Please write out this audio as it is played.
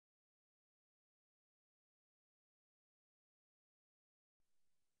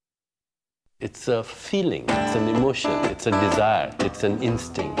It's a feeling, it's an emotion, it's a desire, it's an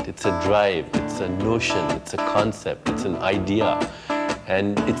instinct, it's a drive, it's a notion, it's a concept, it's an idea.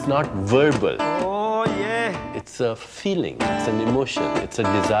 And it's not verbal. Oh, yeah. It's a feeling, it's an emotion, it's a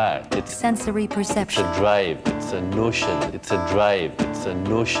desire, it's sensory perception. It's a drive, it's a notion, it's a drive, it's a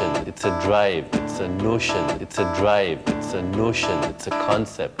notion, it's a drive, it's a notion, it's a drive, it's a notion, it's a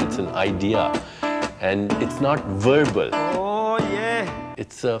concept, it's an idea. And it's not verbal. Oh, yeah.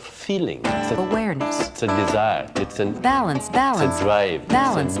 It's a feeling, it's awareness. It's a desire, it's an balance, it's a drive,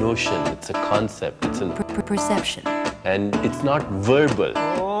 balance. It's a notion, it's a concept, it's an perception. And it's not verbal.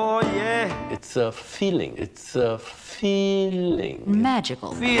 Oh, yeah. It's a feeling, it's a feeling.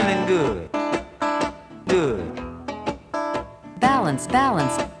 Magical. Feeling good. Good. Balance.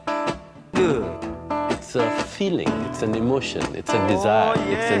 Good. It's a feeling, it's an emotion, it's a desire,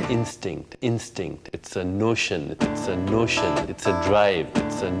 yeah. it's an instinct, it's a notion, it's a drive,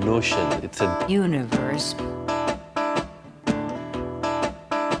 it's a notion, it's a universe.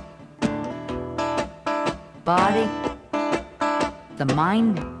 Body, the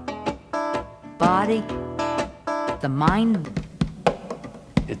mind, body, the mind.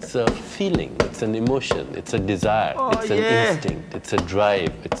 It's a feeling, it's an emotion, it's a desire, it's an instinct, it's a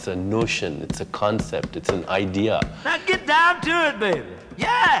drive, it's a notion, it's a concept, it's an idea. Now get down to it, baby.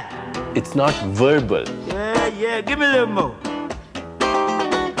 Yeah. It's not verbal. Yeah. Give me a little more.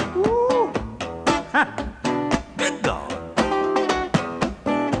 Woo. Good God.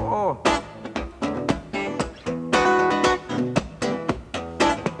 Oh.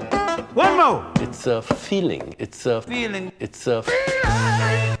 One more. It's a feeling, it's a feeling, it's a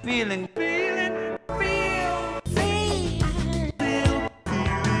feeling,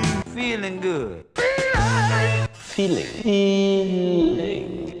 feeling good.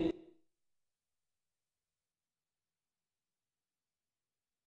 feeling.